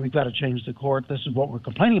is why we've got to change the court, this is what we're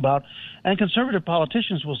complaining about, and conservative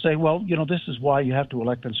politicians will say, well, this is why you have to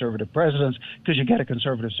elect conservative presidents, because you get a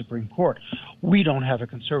conservative Supreme Court. We don't have a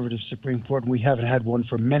conservative Supreme Court, and we haven't had one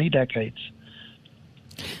for many decades.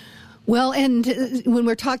 Well, and when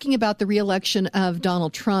we're talking about the reelection of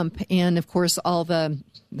Donald Trump and, of course, all the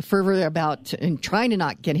fervor about and trying to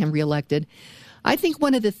not get him reelected, I think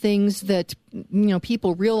one of the things that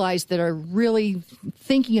people realize that are really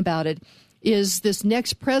thinking about it is this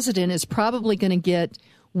next president is probably going to get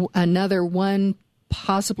another one,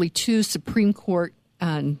 possibly two Supreme Court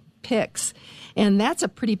picks. And that's a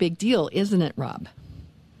pretty big deal, isn't it, Rob?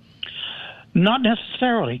 Not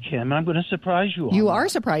necessarily, Kim. I'm going to surprise you. You are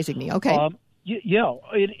surprising me. Okay.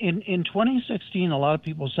 In 2016, a lot of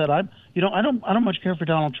people said, I don't much care for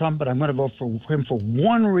Donald Trump, but I'm going to vote for him for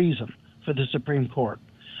one reason. for the Supreme Court.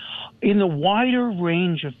 In the wider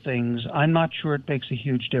range of things, I'm not sure it makes a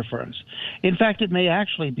huge difference. In fact, it may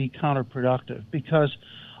actually be counterproductive because,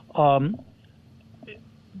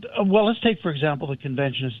 let's take, for example, the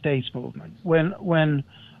Convention of States movement. When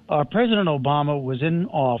President Obama was in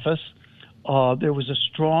office, there was a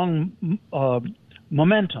strong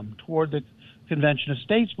momentum toward the Convention of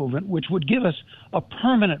States movement, which would give us a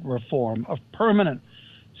permanent reform, a permanent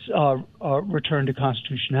return to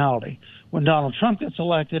constitutionality. When Donald Trump gets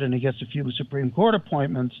elected and he gets a few Supreme Court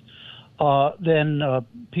appointments, then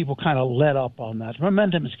people kind of let up on that.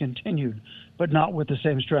 Momentum has continued, but not with the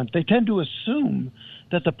same strength. They tend to assume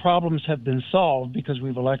that the problems have been solved because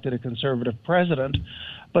we've elected a conservative president,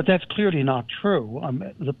 but that's clearly not true.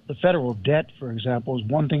 The federal debt, for example, is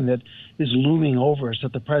one thing that is looming over us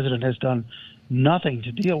that the president has done nothing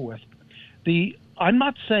to deal with. I'm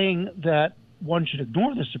not saying that one should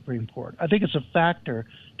ignore the Supreme Court. I think it's a factor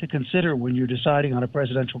to consider when you're deciding on a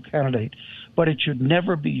presidential candidate, but it should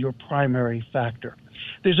never be your primary factor.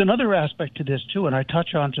 There's another aspect to this, too, and I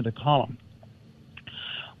touch on to the column.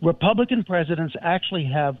 Republican presidents actually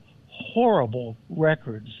have horrible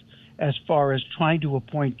records as far as trying to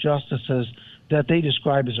appoint justices that they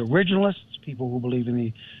describe as originalists, people who believe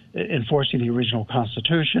in enforcing the original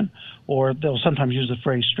Constitution, or they'll sometimes use the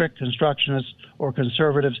phrase strict constructionists or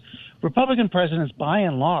conservatives. Republican presidents, by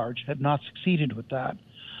and large, have not succeeded with that.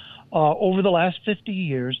 Over the last 50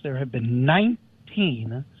 years, there have been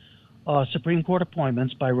 19 Supreme Court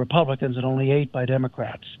appointments by Republicans and only 8 by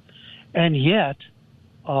Democrats. And yet,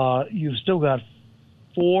 you've still got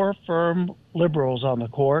 4 firm liberals on the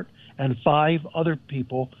court and 5 other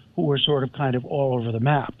people who are sort of kind of all over the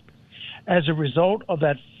map. As a result of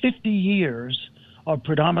that 50 years of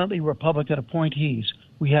predominantly Republican appointees,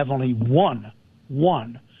 we have only one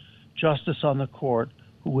justice on the court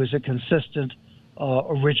who is a consistent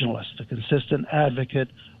originalist, a consistent advocate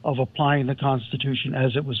of applying the Constitution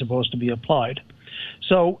as it was supposed to be applied.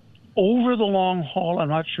 So over the long haul, I'm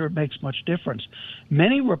not sure it makes much difference.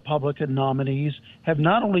 Many Republican nominees have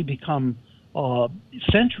not only become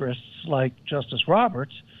centrists like Justice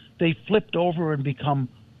Roberts, they flipped over and become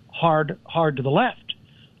hard to the left,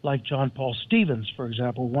 like John Paul Stevens, for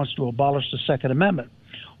example, who wants to abolish the Second Amendment,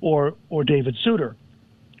 or David Souter,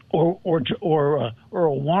 or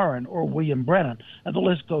Earl Warren, or William Brennan, and the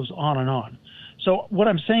list goes on and on. So what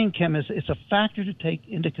I'm saying, Kim, is it's a factor to take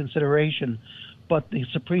into consideration, but the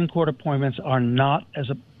Supreme Court appointments are not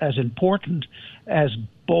as important as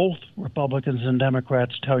both Republicans and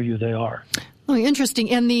Democrats tell you they are. Oh,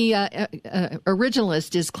 interesting. And the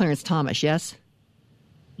originalist is Clarence Thomas, yes?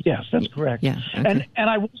 Yes, that's correct. Yeah, okay. And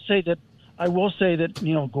I will say that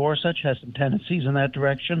Neil Gorsuch has some tendencies in that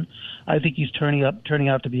direction. I think he's turning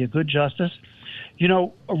out to be a good justice.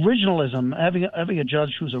 Originalism, having a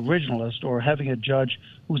judge who's originalist or having a judge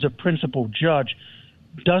who's a principal judge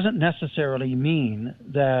doesn't necessarily mean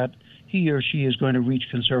that he or she is going to reach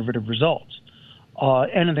conservative results.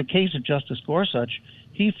 And in the case of Justice Gorsuch,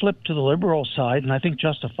 he flipped to the liberal side, and I think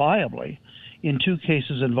justifiably, in 2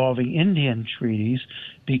 cases involving Indian treaties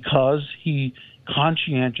because he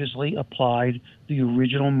conscientiously applied the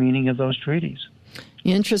original meaning of those treaties.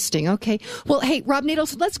 Interesting. Okay. Well, hey, Rob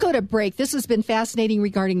Nadelson, let's go to break. This has been fascinating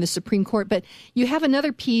regarding the Supreme Court, but you have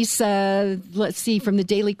another piece, let's see, from the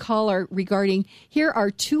Daily Caller regarding here are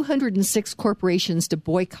 206 corporations to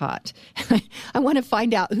boycott. I want to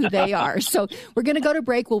find out who they are. So we're going to go to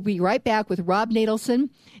break. We'll be right back with Rob Nadelson,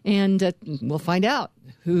 and we'll find out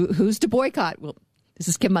who's to boycott. Well, this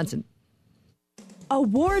is Kim Munson.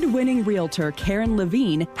 Award-winning realtor Karen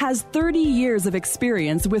Levine has 30 years of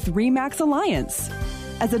experience with RE/MAX Alliance.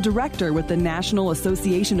 As a director with the National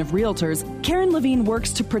Association of Realtors, Karen Levine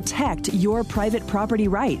works to protect your private property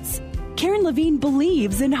rights. Karen Levine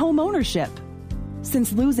believes in home ownership.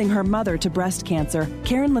 Since losing her mother to breast cancer,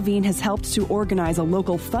 Karen Levine has helped to organize a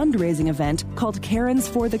local fundraising event called Karens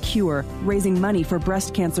for the Cure, raising money for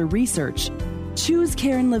breast cancer research. Choose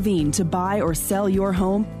Karen Levine to buy or sell your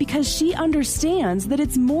home because she understands that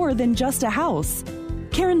it's more than just a house.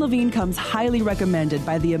 Karen Levine comes highly recommended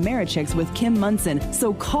by the Americhicks with Kim Munson,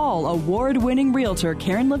 so call award-winning realtor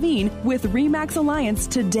Karen Levine with RE/MAX Alliance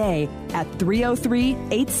today at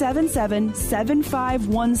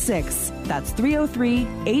 303-877-7516. That's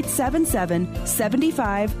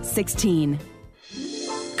 303-877-7516.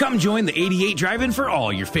 Come join the 88 Drive-In for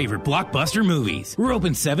all your favorite blockbuster movies. We're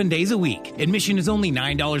open 7 days a week. Admission is only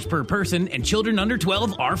 $9 per person, and children under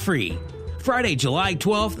 12 are free. Friday, July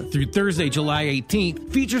 12th through Thursday, July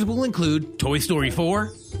 18th, features will include Toy Story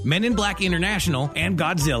 4, Men in Black International, and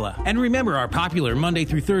Godzilla. And remember our popular Monday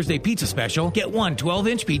through Thursday pizza special. Get one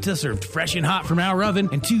 12-inch pizza served fresh and hot from our oven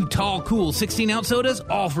and two tall, cool 16-ounce sodas,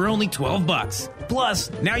 all for only $12. Plus,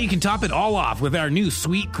 now you can top it all off with our new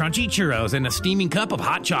sweet, crunchy churros and a steaming cup of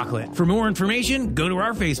hot chocolate. For more information, go to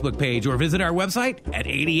our Facebook page or visit our website at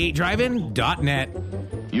 88drivein.net.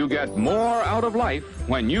 You get more out of life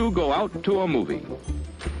when you go out to a movie.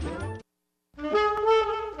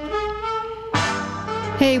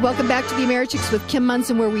 Hey, welcome back to the Americhicks with Kim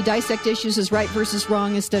Munson, where we dissect issues as right versus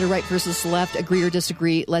wrong instead of right versus left, agree or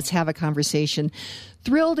disagree. Let's have a conversation.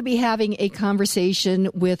 Thrilled to be having a conversation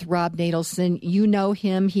with Rob Natelson. You know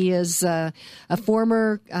him. He is a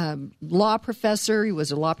former law professor. He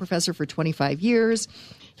was a law professor for 25 years.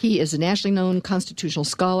 He is a nationally known constitutional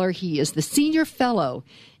scholar. He is the senior fellow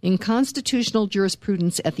in constitutional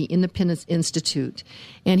jurisprudence at the Independence Institute.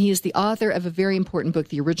 And he is the author of a very important book,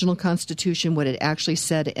 The Original Constitution, What It Actually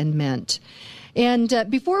Said and Meant. And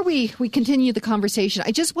before we continue the conversation,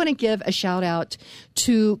 I just want to give a shout out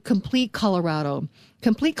to Complete Colorado.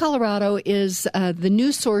 Complete Colorado is the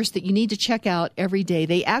news source that you need to check out every day.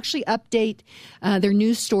 They actually update their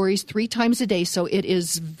news stories 3 times a day, so it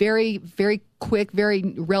is very, very quick, very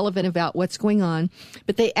relevant about what's going on.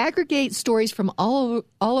 But they aggregate stories from all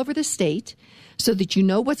over the state so that you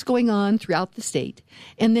know what's going on throughout the state.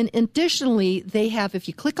 And then additionally, they have, if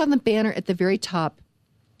you click on the banner at the very top,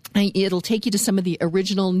 it'll take you to some of the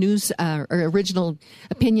original news or original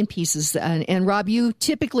opinion pieces. And Rob, you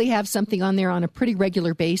typically have something on there on a pretty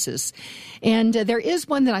regular basis. And there is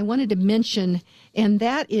one that I wanted to mention, and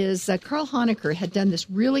that is Carl Honecker had done this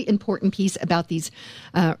really important piece about these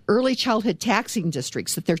early childhood taxing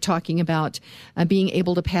districts that they're talking about being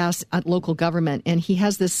able to pass at local government. And he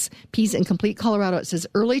has this piece in Complete Colorado. It says,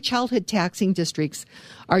 early childhood taxing districts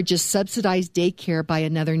are just subsidized daycare by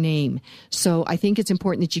another name. So I think it's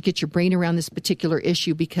important that you get your brain around this particular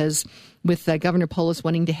issue, because with Governor Polis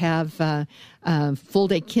wanting to have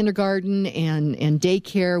full-day kindergarten and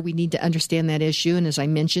daycare, we need to understand that issue. And as I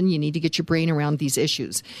mentioned, you need to get your brain around these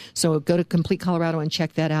issues. So go to Complete Colorado and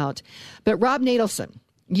check that out. But Rob Natelson,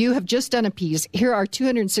 you have just done a piece. Here are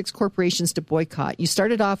 206 corporations to boycott. You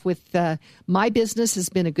started off with my business has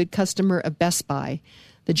been a good customer of Best Buy.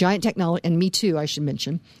 The giant technology, and me too, I should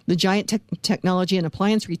mention, the giant technology and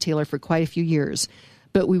appliance retailer for quite a few years.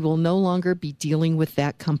 But we will no longer be dealing with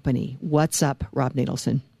that company. What's up, Rob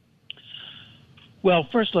Natelson? Well,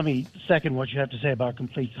 first let me second what you have to say about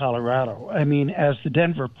Complete Colorado. I mean, as the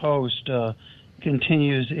Denver Post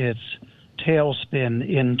continues its tailspin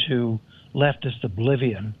into leftist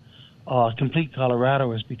oblivion, Complete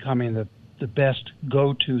Colorado is becoming the best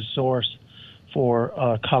go-to source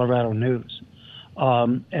for Colorado news.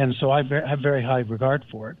 And so I have very high regard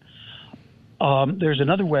for it. There's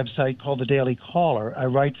another website called the Daily Caller. I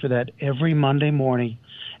write for that every Monday morning,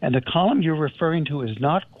 and the column you're referring to is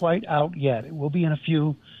not quite out yet. It will be in a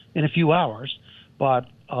few hours, but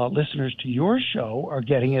listeners to your show are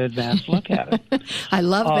getting an advanced look at it. I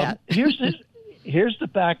love that. Here's the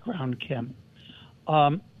background, Kim.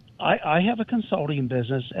 I have a consulting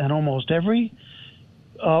business, and almost every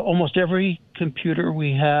computer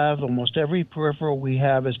we have, almost every peripheral we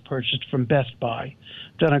have is purchased from Best Buy.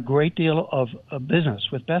 Done a great deal of business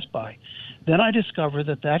with Best Buy. Then I discover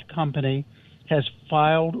that company has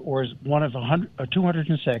filed, or is one of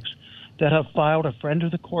 206 that have filed a friend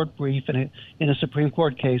of the court brief in a Supreme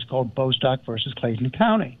Court case called Bostock versus Clayton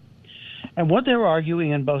County. And what they're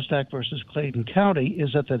arguing in Bostock versus Clayton County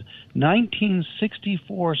is that the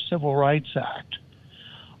 1964 Civil Rights Act,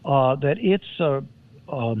 that its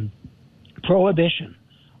prohibition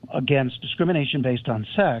against discrimination based on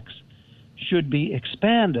sex should be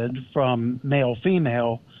expanded from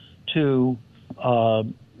male-female to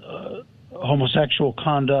homosexual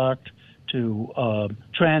conduct, to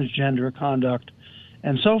transgender conduct,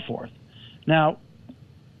 and so forth. Now,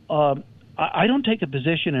 I don't take a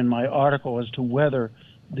position in my article as to whether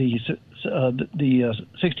the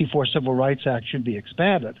 64 Civil Rights Act should be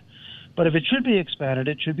expanded. But if it should be expanded,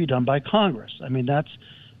 it should be done by Congress. I mean, that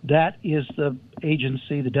is the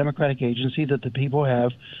agency, the democratic agency that the people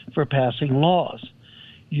have for passing laws.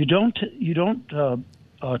 You don't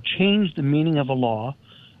change the meaning of a law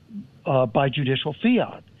by judicial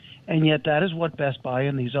fiat, and yet that is what Best Buy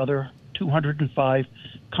and these other 205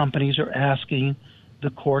 companies are asking the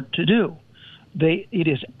court to do. It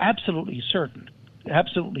is absolutely certain,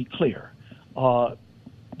 absolutely clear,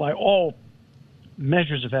 by all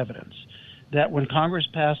measures of evidence, that when Congress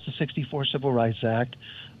passed the 64 Civil Rights Act,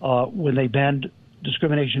 when they banned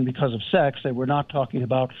discrimination because of sex, they were not talking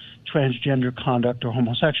about transgender conduct or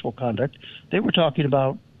homosexual conduct. They were talking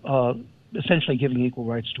about essentially giving equal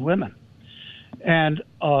rights to women. And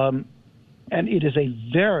it is a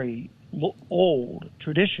very old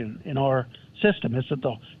tradition in our system. It's at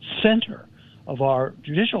the center of our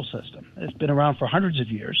judicial system. It's been around for hundreds of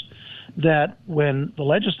years, that when the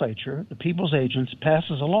legislature, the people's agents,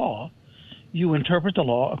 passes a law, you interpret the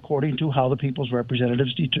law according to how the people's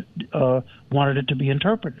representatives wanted it to be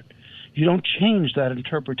interpreted. You don't change that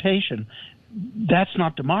interpretation. That's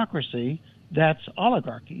not democracy. That's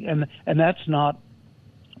oligarchy, and that's not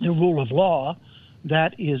the rule of law.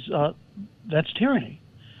 That's tyranny.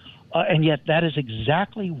 And yet that is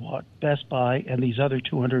exactly what Best Buy and these other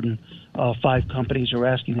 205 companies are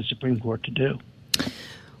asking the Supreme Court to do.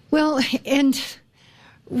 Well, and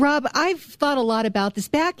Rob, I've thought a lot about this.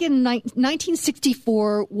 Back in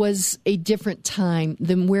 1964 was a different time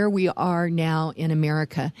than where we are now in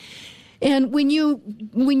America. And when you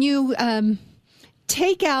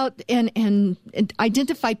take out and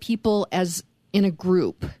identify people as in a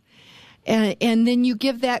group, and then you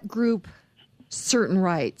give that group certain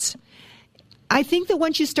rights, I think that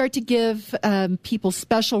once you start to give people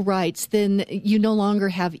special rights, then you no longer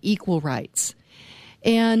have equal rights.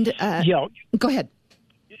 And go ahead.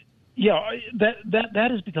 Yeah,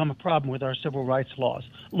 that has become a problem with our civil rights laws.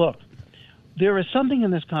 Look, there is something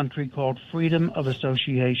in this country called freedom of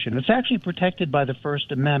association. It's actually protected by the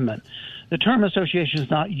First Amendment. The term association is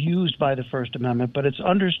not used by the First Amendment, but it's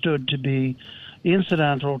understood to be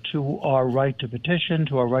incidental to our right to petition,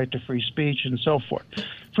 to our right to free speech, and so forth.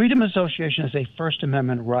 Freedom of association is a First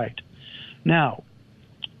Amendment right. Now,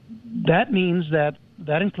 that means that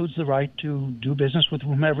includes the right to do business with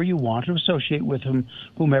whomever you want, to associate with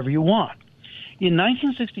whomever you want. In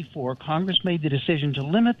 1964, Congress made the decision to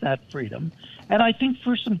limit that freedom, and I think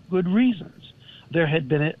for some good reasons. There had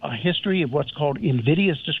been a history of what's called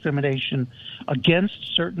invidious discrimination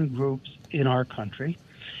against certain groups in our country.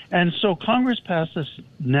 And so Congress passed this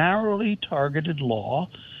narrowly targeted law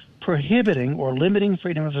prohibiting or limiting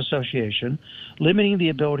freedom of association, limiting the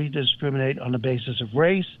ability to discriminate on the basis of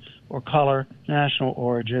race or color, national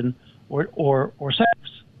origin, or sex,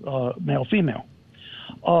 male, female.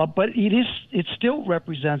 But it still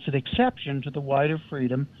represents an exception to the wider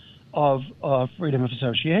freedom of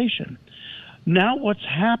association. Now what's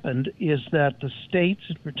happened is that the states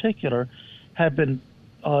in particular have been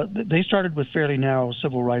they started with fairly narrow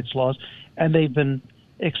civil rights laws, and they've been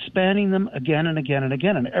expanding them again and again and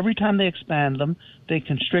again. And every time they expand them, they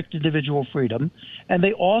constrict individual freedom. And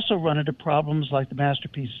they also run into problems like the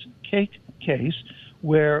Masterpiece Cake case,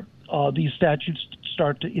 where these statutes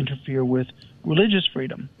start to interfere with religious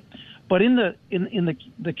freedom. But in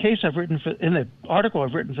the case I've written in the article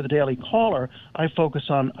I've written for the Daily Caller, I focus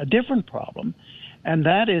on a different problem, and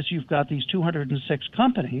that is you've got these 206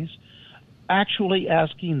 companies actually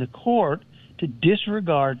asking the court to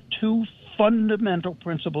disregard two fundamental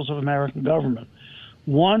principles of American government.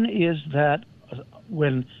 One is that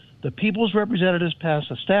when the people's representatives pass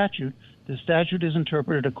a statute, the statute is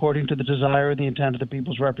interpreted according to the desire and the intent of the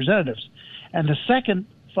people's representatives. And the second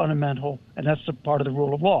fundamental, and that's the part of the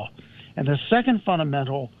rule of law, and the second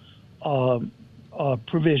fundamental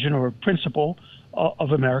provision or principle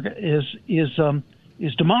of America is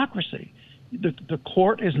democracy. The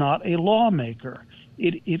court is not a lawmaker.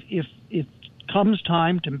 If it comes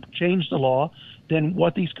time to change the law, then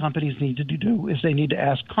what these companies need to do is they need to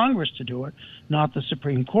ask Congress to do it, not the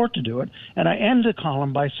Supreme Court to do it. And I end the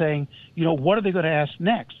column by saying, what are they going to ask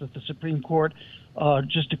next? That the Supreme Court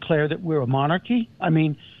just declare that we're a monarchy? I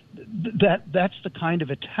mean, that's the kind of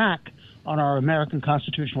attack on our American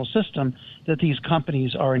constitutional system that these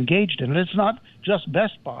companies are engaged in. And it's not just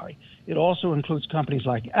Best Buy. It also includes companies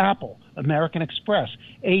like Apple, American Express,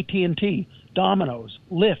 AT&T, Domino's,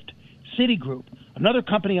 Lyft, Citigroup. Another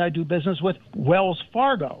company I do business with, Wells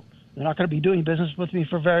Fargo. They're not going to be doing business with me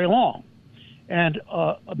for very long. And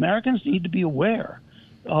Americans need to be aware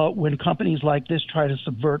when companies like this try to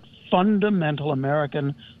subvert fundamental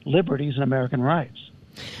American liberties and American rights.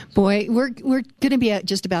 Boy, we're going to be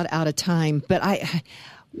just about out of time, but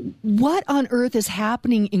what on earth is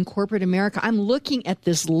happening in corporate America? I'm looking at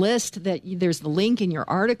this list that there's the link in your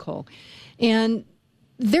article, and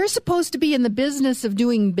they're supposed to be in the business of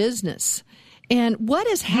doing business. And what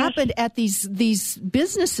has happened at these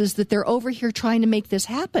businesses that they're over here trying to make this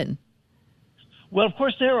happen? Well, of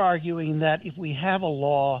course, they're arguing that if we have a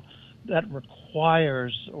law that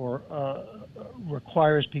requires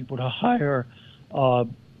people to hire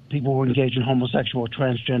people who engage in homosexual or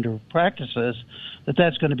transgender practices,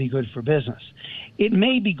 that's going to be good for business. It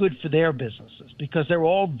may be good for their businesses because they're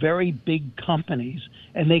all very big companies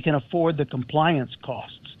and they can afford the compliance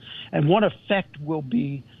costs. And one effect will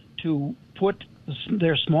be to put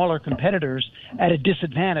their smaller competitors at a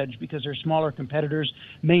disadvantage because their smaller competitors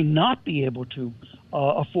may not be able to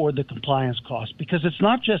afford the compliance costs, because it's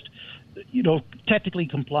not just, technically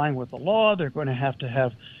complying with the law. They're going to have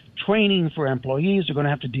training for employees. They're going to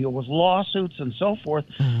have to deal with lawsuits and so forth.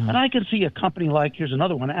 Mm-hmm. And I can see a company like, here's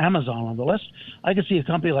another one, Amazon on the list. I can see a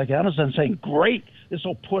company like Amazon saying, great, this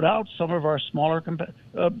will put out some of our smaller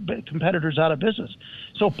competitors out of business.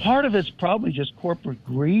 So part of it's probably just corporate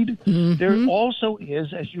greed. Mm-hmm. There also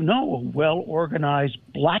is, as you know, a well-organized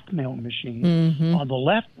blackmail machine on the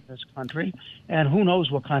left of this country, and who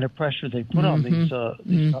knows what kind of pressure they put on these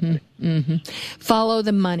companies. Mm-hmm. Follow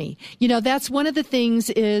the money. That's one of the things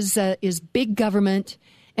is big government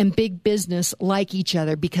and big business like each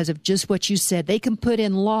other because of just what you said. They can put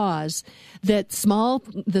in laws that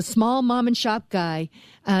the small mom and shop guy,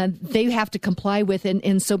 they have to comply with.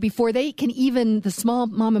 And so before they can even, the small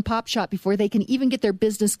mom and pop shop, before they can even get their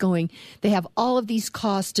business going, they have all of these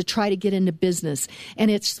costs to try to get into business. And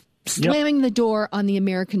it's slamming the door on the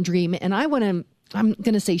American dream. And I'm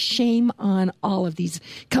going to say shame on all of these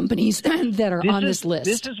companies that are on this list.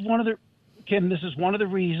 This is one of the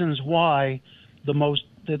reasons why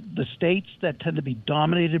the states that tend to be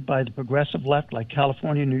dominated by the progressive left, like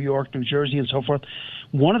California, New York, New Jersey, and so forth,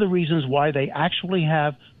 one of the reasons why they actually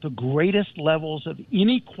have the greatest levels of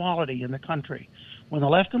inequality in the country. When the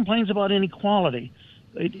left complains about inequality,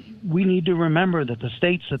 we need to remember that the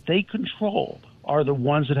states that they control are the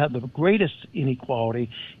ones that have the greatest inequality,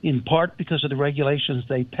 in part because of the regulations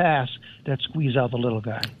they pass that squeeze out the little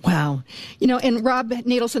guy. Wow. And Rob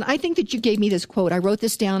Nadelson, I think that you gave me this quote. I wrote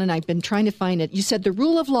this down, and I've been trying to find it. You said the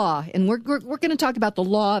rule of law, and we're going to talk about the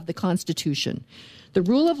law of the Constitution. The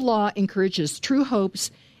rule of law encourages true hopes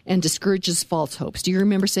and discourages false hopes. Do you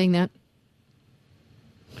remember saying that?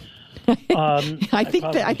 I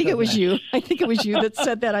think it was you. I think it was you that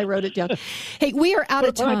said that. I wrote it down. Hey, we are out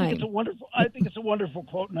of time. I think it's a wonderful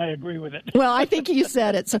quote, and I agree with it. Well, I think you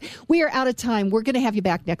said it. So we are out of time. We're going to have you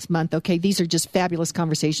back next month. Okay, these are just fabulous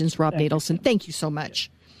conversations, Rob Nadelson. Thank you so much.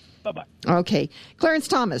 Bye-bye. Okay, Clarence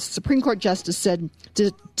Thomas, Supreme Court Justice, said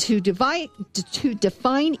to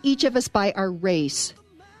define each of us by our race.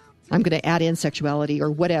 I'm going to add in sexuality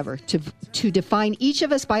or whatever. To define each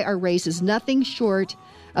of us by our race is nothing short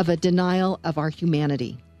of a denial of our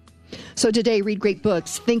humanity. So today, read great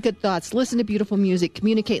books, think good thoughts, listen to beautiful music,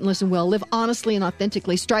 communicate and listen well, live honestly and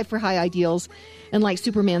authentically, strive for high ideals, and like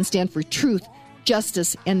Superman, stand for truth,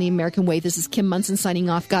 justice, and the American way. This is Kim Munson signing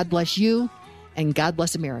off. God bless you, and God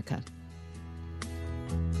bless America.